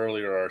this up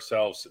earlier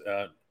ourselves.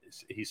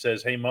 He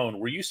says, hey, Moan,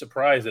 were you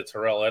surprised that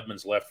Terrell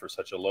Edmonds left for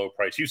such a low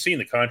price? You've seen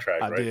the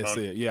contract, right, I did Moan?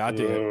 see it. Yeah, I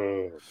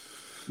did.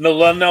 No,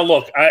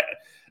 look,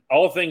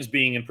 all things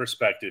being in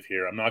perspective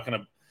here, I'm not going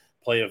to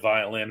play a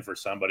violin for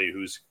somebody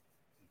who's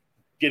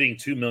getting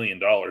 $2 million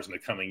in the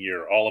coming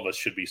year. All of us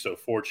should be so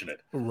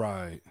fortunate.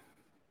 Right.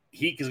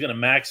 He is going to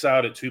max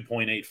out at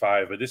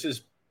 2.85, but this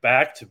is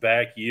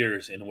back-to-back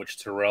years in which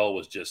Terrell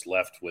was just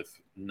left with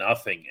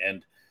nothing.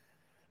 And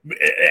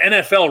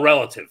NFL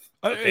relative.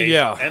 Okay?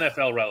 Yeah.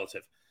 NFL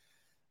relative.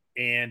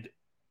 And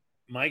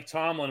Mike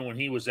Tomlin, when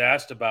he was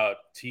asked about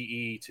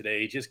TE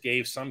today, just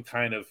gave some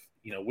kind of,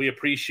 we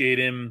appreciate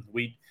him.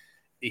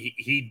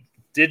 He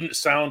didn't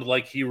sound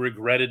like he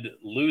regretted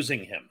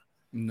losing him.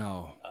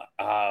 No.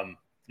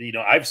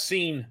 I've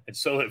seen, and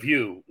so have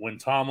you, when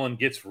Tomlin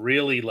gets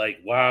really like,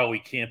 wow, we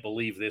can't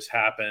believe this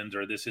happened,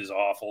 or this is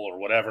awful, or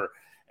whatever.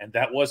 And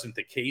that wasn't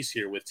the case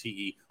here with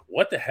TE.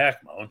 What the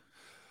heck, Moan?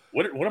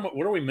 What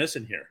are we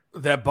missing here?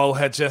 That boat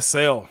had just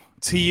sailed.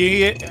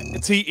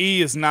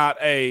 TE is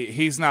not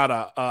he's not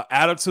a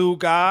attitude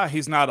guy.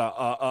 He's not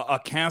a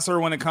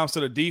cancer when it comes to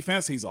the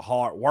defense. He's a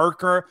hard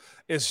worker.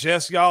 It's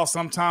just, y'all,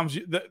 sometimes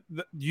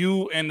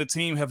you and the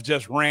team have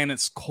just ran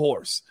its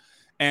course.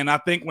 And I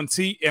think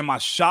am I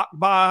shocked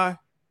by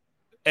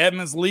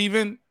Edmonds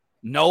leaving?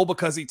 No,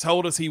 because he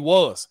told us he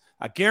was.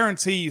 I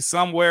guarantee you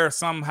somewhere,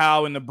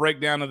 somehow in the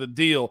breakdown of the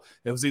deal,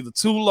 it was either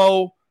too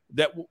low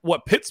that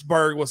what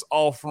Pittsburgh was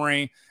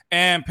offering,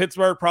 and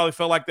Pittsburgh probably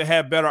felt like they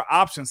had better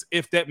options,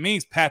 if that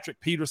means Patrick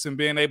Peterson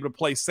being able to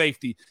play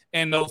safety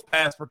in those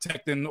pass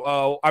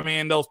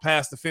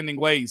defending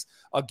ways.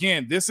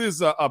 Again, this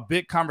is a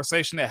big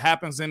conversation that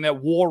happens in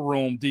that war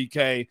room,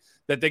 DK,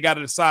 that they got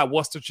to decide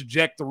what's the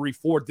trajectory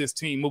for this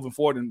team moving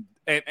forward,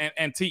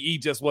 and TE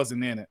just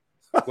wasn't in it.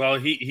 Well,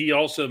 he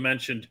also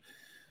mentioned,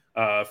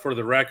 for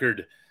the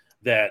record,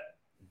 that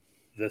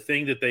the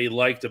thing that they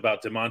liked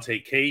about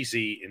DeMonte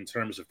Casey in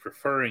terms of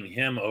preferring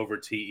him over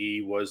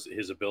TE was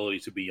his ability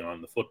to be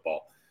on the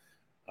football.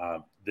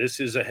 This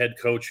is a head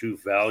coach who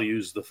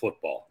values the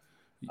football.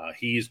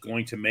 He's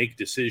going to make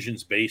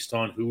decisions based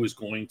on who is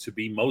going to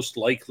be most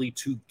likely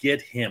to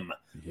get him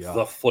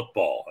the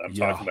football. I'm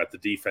talking about the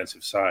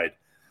defensive side,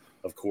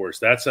 of course.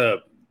 That's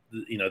a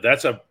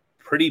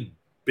pretty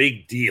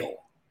big deal.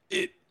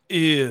 It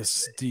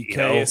is,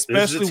 DK. Especially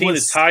this is a team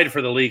that's tied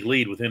for the league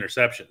lead with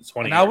interceptions,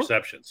 20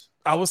 interceptions.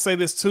 I would say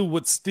this, too,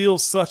 with still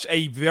such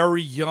a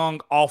very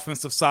young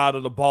offensive side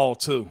of the ball,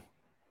 too.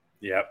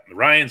 Yeah.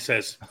 Ryan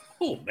says,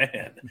 oh,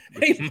 man.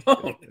 Hey,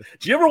 Mo,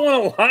 do you ever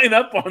want to line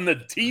up on the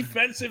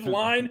defensive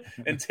line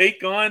and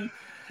take on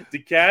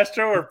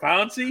DeCastro or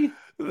Pouncey?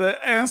 The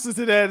answer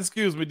to that,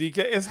 excuse me,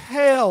 DK, is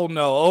hell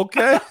no,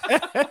 okay?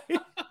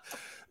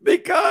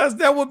 Because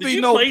there would Did be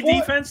you no play point.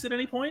 defense at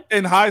any point?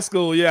 In high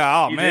school,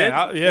 yeah. Oh, You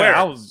man. did?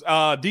 I was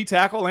D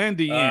tackle and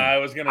DN. I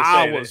was going to say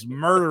I was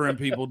murdering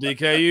people,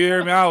 DK. You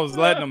hear me? I was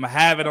letting them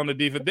have it on the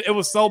defense. It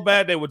was so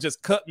bad they would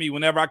just cut me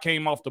whenever I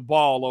came off the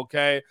ball,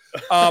 okay?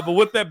 But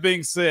with that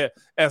being said,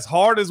 as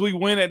hard as we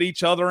went at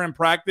each other in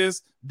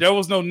practice, there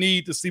was no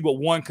need to see what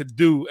one could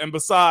do. And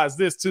besides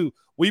this, too,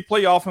 we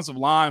play offensive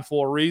line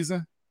for a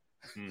reason.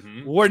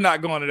 Mm-hmm. We're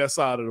not going to that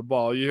side of the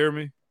ball. You hear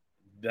me?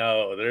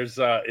 No, there's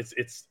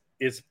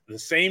it's the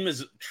same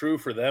is true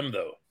for them,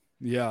 though.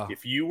 Yeah.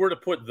 If you were to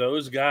put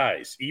those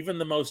guys, even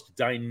the most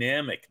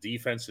dynamic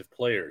defensive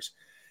players,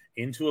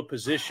 into a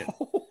position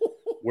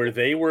where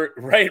they were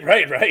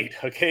right.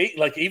 Okay.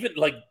 Like even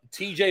like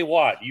TJ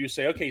Watt, you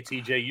say, okay,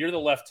 TJ, you're the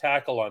left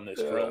tackle on this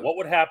drill. What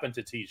would happen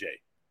to TJ?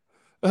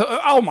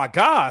 Oh my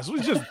gosh.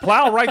 We just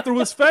plow right through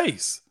his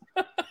face.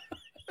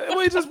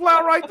 We just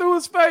plow right through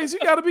his face. You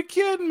got to be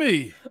kidding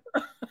me.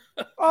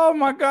 Oh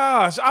my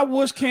gosh. I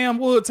wish Cam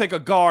would take a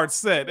guard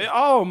set.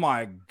 Oh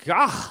my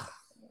God.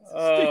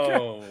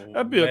 Oh,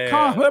 that'd be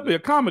a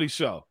comedy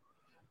show.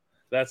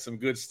 That's some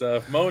good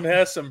stuff. Moan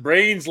has some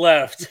brains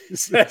left.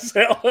 Says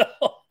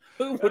LL.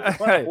 Who would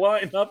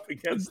line up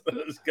against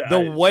those guys?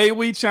 The way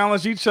we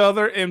challenge each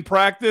other in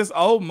practice,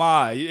 oh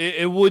my,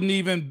 it wouldn't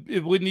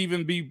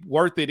even be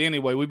worth it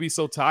anyway. We'd be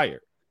so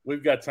tired.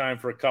 We've got time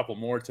for a couple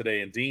more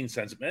today, and Dean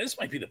says, man, this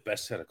might be the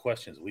best set of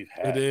questions we've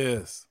had. It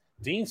is.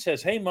 Dean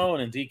says, hey,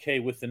 Moan and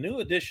DK, with the new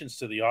additions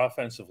to the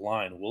offensive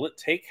line, will it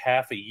take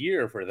half a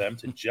year for them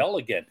to gel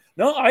again?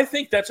 No, I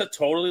think that's a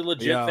totally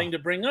legit thing to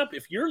bring up.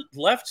 If your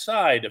left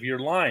side of your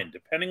line,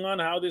 depending on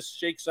how this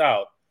shakes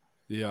out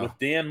with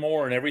Dan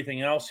Moore and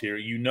everything else here,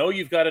 you know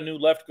you've got a new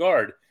left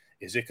guard.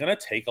 Is it going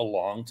to take a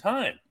long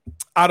time?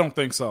 I don't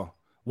think so.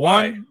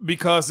 One,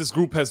 because this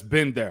group has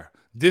been there.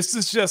 This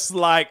is just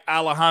like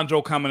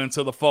Alejandro coming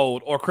into the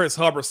fold or Chris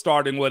Hubbard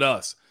starting with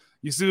us.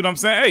 You see what I'm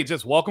saying? Hey,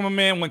 just welcome him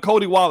in. When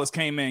Cody Wallace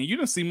came in, you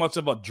didn't see much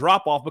of a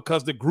drop-off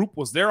because the group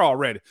was there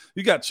already.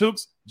 You got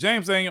Chooks,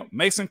 James Daniel,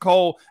 Mason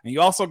Cole, and you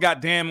also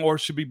got Dan Moore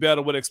should be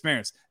better with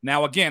experience.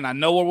 Now, again, I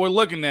know what we're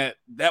looking at.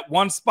 That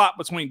one spot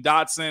between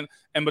Dotson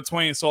and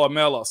between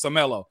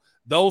Samelo.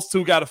 Those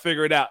two got to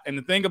figure it out. And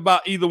the thing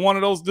about either one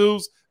of those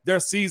dudes, they're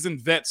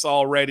seasoned vets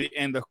already.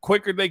 And the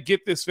quicker they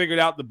get this figured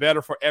out, the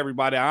better for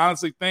everybody. I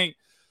honestly think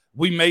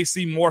we may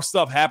see more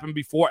stuff happen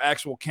before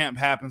actual camp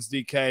happens,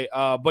 DK.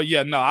 But,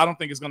 yeah, no, I don't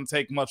think it's going to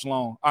take much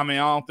long. I mean,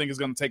 I don't think it's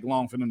going to take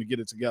long for them to get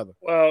it together.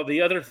 Well,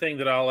 the other thing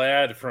that I'll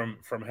add from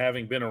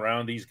having been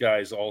around these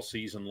guys all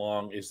season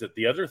long is that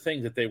the other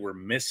thing that they were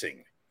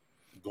missing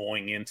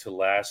going into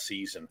last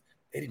season,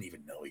 they didn't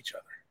even know each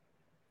other.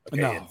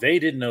 Okay, no. And they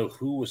didn't know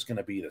who was going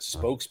to be the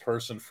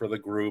spokesperson for the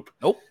group.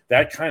 Nope.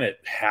 That kind of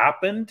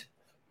happened.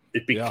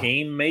 It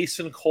became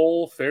Mason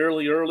Cole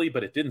fairly early,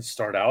 but it didn't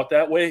start out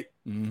that way.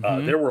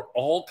 Mm-hmm. There were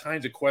all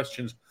kinds of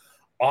questions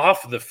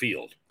off the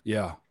field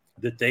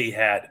that they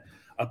had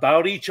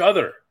about each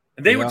other.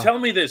 And they would tell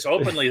me this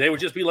openly. They would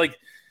just be like,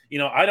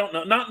 I don't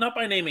know, not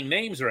by naming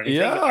names or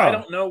anything, but I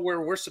don't know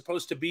where we're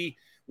supposed to be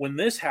when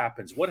this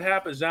happens. What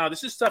happens now?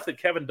 This is stuff that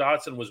Kevin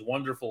Dotson was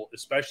wonderful,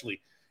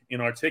 especially in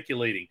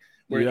articulating,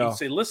 where he'd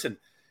say, listen,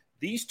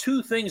 these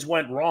two things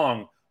went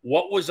wrong.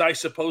 What was I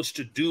supposed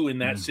to do in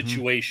that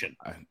situation?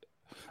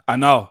 I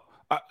know.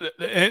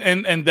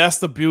 And that's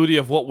the beauty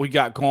of what we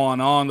got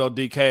going on, though,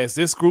 DK, is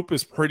this group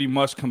is pretty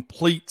much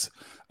complete,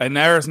 and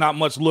there is not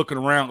much looking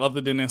around other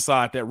than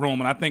inside that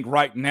room. And I think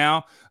right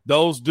now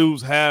those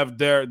dudes have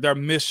their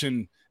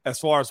mission as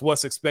far as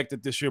what's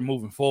expected this year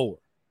moving forward.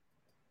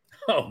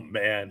 Oh,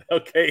 man.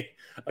 Okay.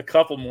 A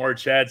couple more.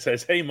 Chad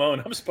says, hey,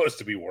 Moan, I'm supposed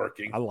to be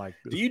working. I like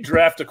this. Do you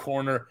draft a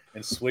corner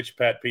and switch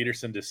Pat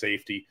Peterson to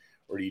safety,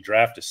 or do you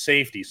draft a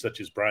safety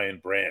such as Brian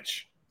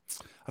Branch?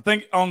 I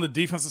think on the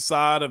defensive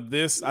side of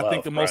this, I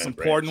think the most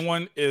important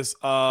one is,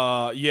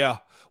 Well,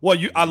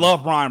 I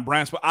love Brian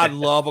Branch, but I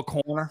love a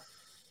corner.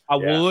 I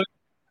would.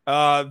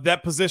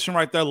 That position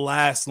right there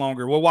lasts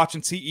longer. We're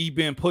watching TE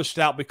being pushed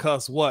out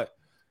because what?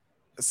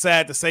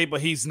 Sad to say,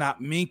 but he's not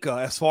Minka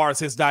as far as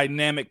his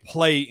dynamic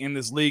play in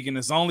this league. And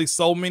there's only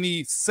so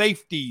many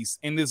safeties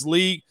in this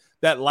league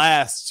that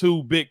last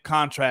 2 big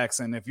contracts.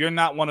 And if you're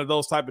not one of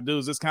those type of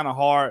dudes, it's kind of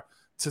hard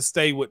to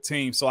stay with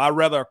teams. So I'd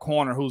rather a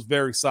corner who's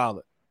very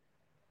solid.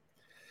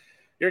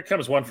 Here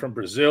comes one from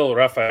Brazil.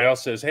 Rafael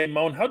says, hey,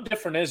 Moan, how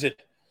different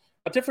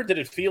did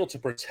it feel to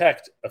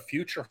protect a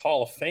future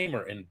Hall of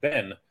Famer in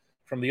Ben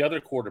from the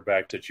other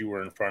quarterback that you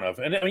were in front of?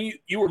 And I mean,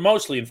 you were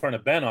mostly in front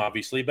of Ben,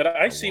 obviously, but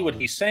I see what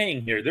he's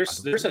saying here.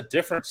 There's a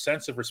different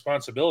sense of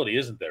responsibility,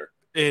 isn't there?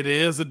 It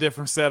is a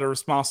different set of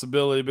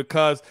responsibility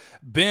because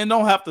Ben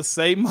don't have to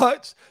say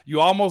much. You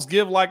almost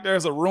give like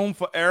there's a room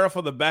for error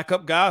for the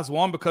backup guys.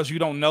 1, because you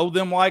don't know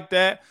them like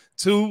that.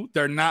 2,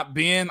 they're not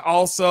Ben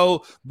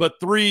also. But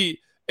 3,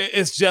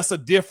 it's just a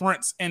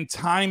difference in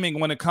timing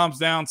when it comes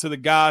down to the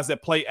guys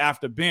that play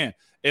after Ben.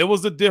 It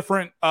was a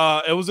different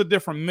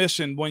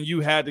mission when you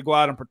had to go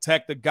out and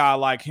protect a guy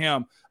like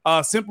him,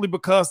 simply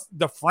because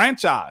the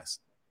franchise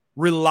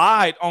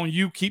relied on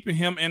you keeping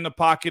him in the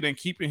pocket and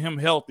keeping him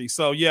healthy.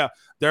 So, yeah,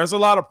 there's a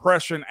lot of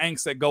pressure and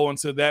angst that go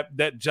into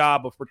that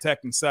job of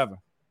protecting 7.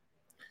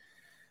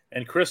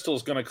 And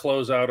Crystal's going to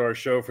close out our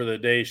show for the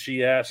day.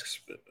 She asks,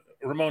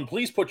 Ramon,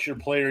 please put your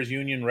players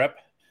union rep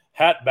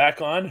hat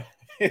back on.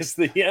 Is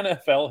the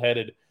NFL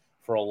headed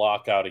for a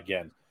lockout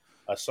again?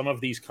 Some of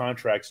these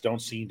contracts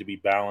don't seem to be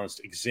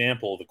balanced.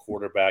 Example, the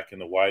quarterback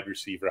and the wide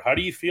receiver. How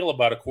do you feel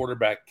about a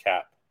quarterback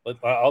cap?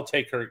 I'll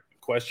take her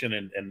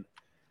question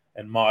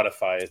and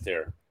modify it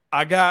there.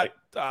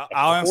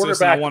 I'll answer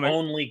this.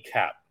 Only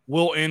cap.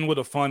 We'll end with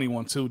a funny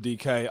one too,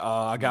 DK.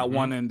 I got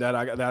one in that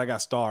I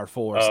got starred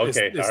for.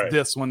 Okay. It's right.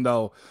 This one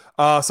though.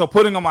 So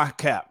putting on my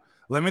cap.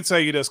 Let me tell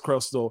you this,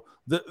 Crystal.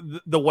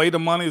 The way the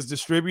money is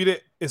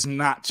distributed is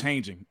not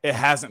changing. It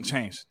hasn't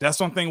changed. That's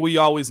one thing we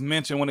always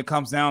mention when it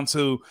comes down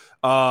to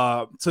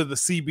the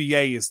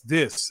CBA is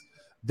this.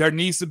 There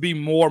needs to be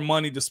more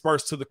money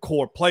dispersed to the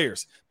core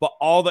players. But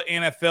all the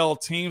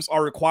NFL teams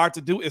are required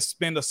to do is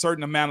spend a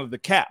certain amount of the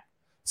cap.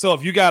 So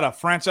if you got a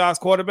franchise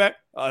quarterback,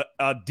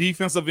 a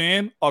defensive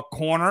end, a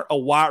corner, a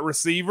wide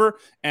receiver,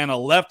 and a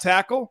left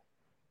tackle,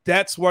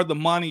 that's where the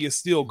money is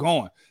still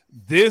going.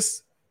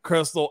 This,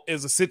 Crystal,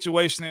 is a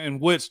situation in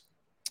which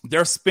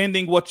they're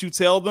spending what you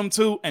tell them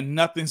to, and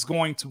nothing's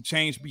going to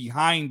change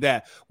behind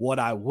that. What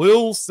I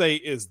will say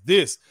is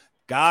this.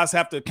 Guys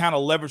have to kind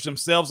of leverage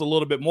themselves a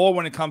little bit more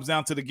when it comes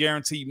down to the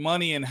guaranteed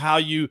money and how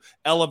you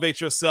elevate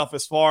yourself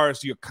as far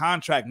as your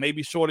contract,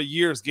 maybe shorter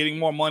years, getting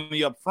more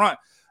money up front.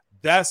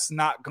 That's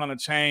not going to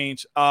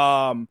change.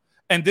 And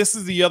this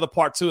is the other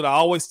part, too, that I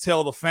always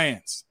tell the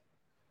fans.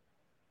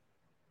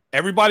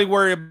 Everybody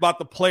worry about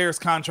the players'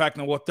 contract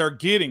and what they're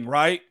getting,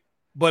 right?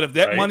 But if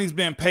that money's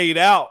being paid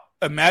out,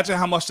 imagine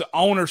how much the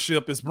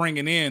ownership is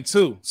bringing in,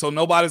 too. So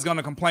nobody's going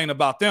to complain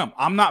about them.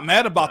 I'm not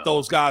mad about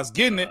those guys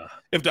getting it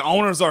if the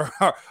owners are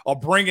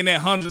bringing in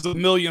hundreds of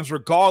millions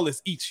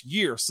regardless each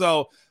year.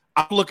 So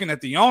I'm looking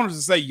at the owners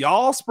and say,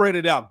 y'all spread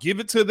it out. Give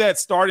it to that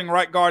starting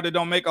right guard that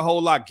don't make a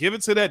whole lot. Give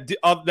it to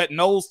that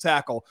nose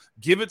tackle.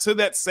 Give it to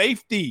that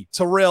safety,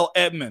 Terrell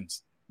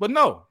Edmonds. But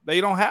no,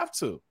 they don't have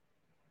to.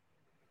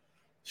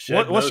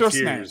 What's your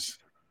stance?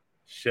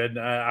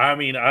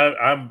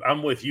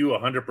 I'm with you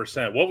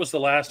 100%. What was the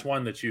last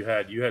one that you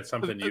had? You had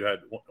something you had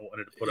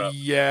wanted to put up.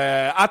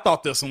 Yeah, I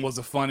thought this one was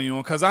a funny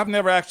one because I've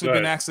never actually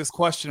been asked this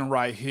question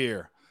right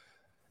here.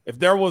 If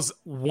there was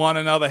one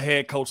another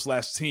head coach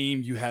 /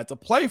 team you had to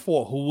play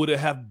for, who would it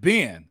have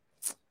been?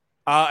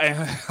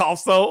 And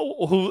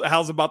also,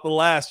 how's about the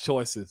last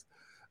choices?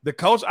 The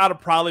coach I'd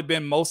have probably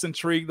been most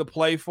intrigued to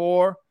play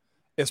for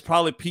is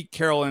probably Pete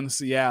Carroll in the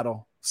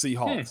Seattle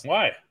Seahawks.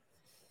 Why?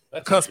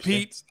 Because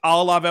Pete,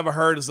 all I've ever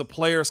heard is a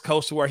player's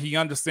coach where he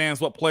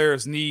understands what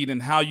players need and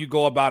how you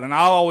go about it. And I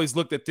always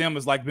looked at them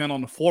as like being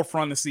on the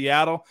forefront in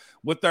Seattle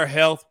with their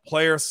health,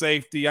 player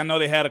safety. I know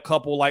they had a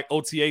couple like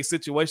OTA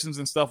situations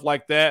and stuff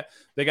like that.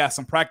 They got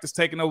some practice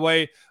taken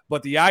away.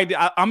 But the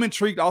idea, I'm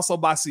intrigued also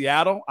by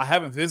Seattle. I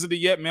haven't visited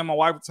yet. Me and my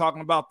wife were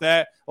talking about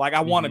that. Like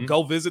I want to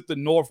go visit the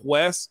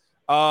Northwest.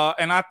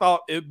 And I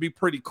thought it'd be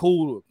pretty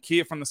cool. A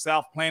kid from the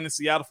South playing in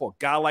Seattle for a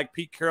guy like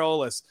Pete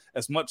Carroll, as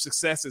much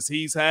success as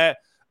he's had.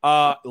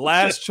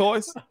 Last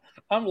choice.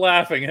 I'm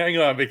laughing. Hang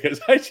on,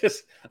 because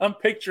I'm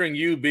picturing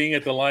you being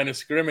at the line of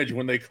scrimmage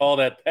when they call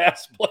that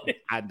pass play.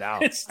 I know.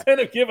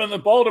 Instead of giving the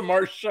ball to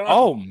Marshawn.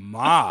 Oh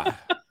my.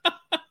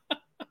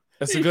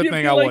 That's a good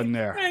thing I wasn't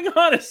there. Hang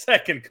on a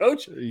second,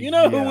 coach. You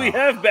know who we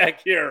have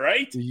back here,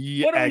 right?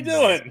 Yeah, what are we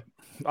doing?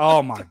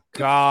 Oh my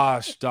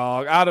gosh,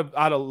 dog. I'd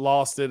have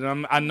lost it.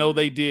 And I know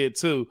they did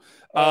too.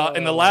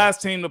 And the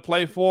last team to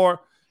play for,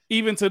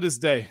 even to this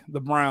day,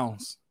 the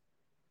Browns.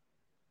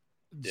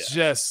 Yeah.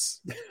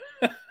 Just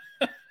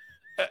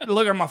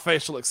look at my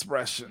facial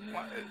expression.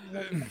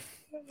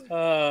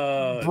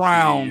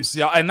 Browns,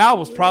 y'all. And I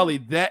was probably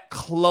that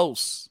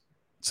close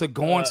to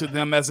going to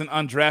them as an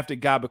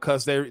undrafted guy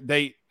because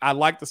they I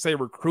like to say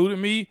recruited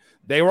me.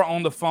 They were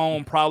on the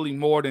phone probably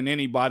more than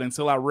anybody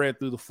until I read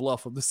through the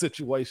fluff of the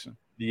situation.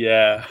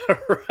 Yeah,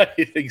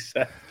 right.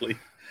 Exactly.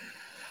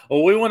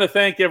 Well, we want to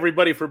thank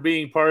everybody for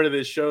being part of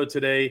this show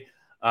today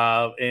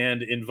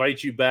and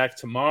invite you back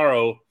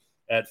tomorrow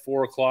at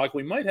 4:00.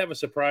 We might have a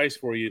surprise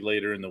for you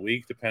later in the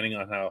week, depending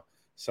on how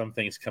some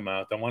things come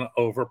out. I want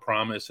to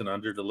overpromise and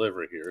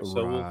underdeliver here,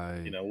 so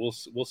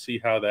we'll see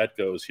how that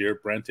goes here.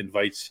 Brent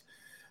invites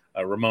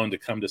Ramon to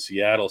come to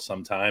Seattle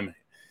sometime.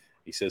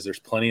 He says there's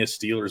plenty of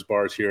Steelers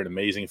bars here and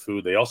amazing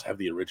food. They also have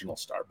the original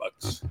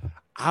Starbucks.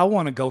 I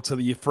want to go to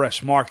the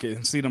Fresh Market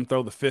and see them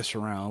throw the fish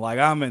around. Like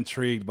I'm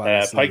intrigued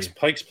by this.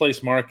 Pike's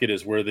Place Market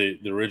is where the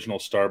original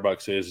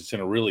Starbucks is. It's in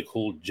a really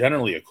cool,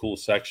 generally a cool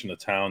section of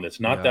town that's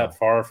not that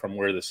far from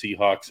where the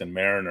Seahawks and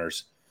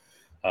Mariners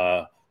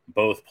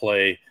both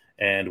play.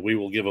 And we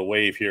will give a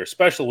wave here, a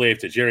special wave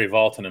to Jerry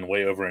Valtonen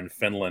way over in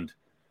Finland.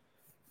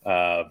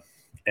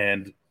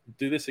 And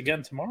do this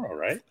again tomorrow,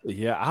 right?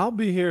 Yeah, I'll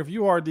be here. If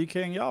you are,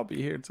 DK, and y'all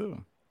be here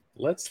too.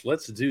 Let's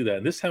do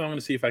that. This time I'm going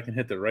to see if I can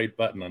hit the right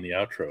button on the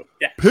outro.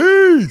 Yeah.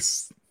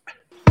 Peace.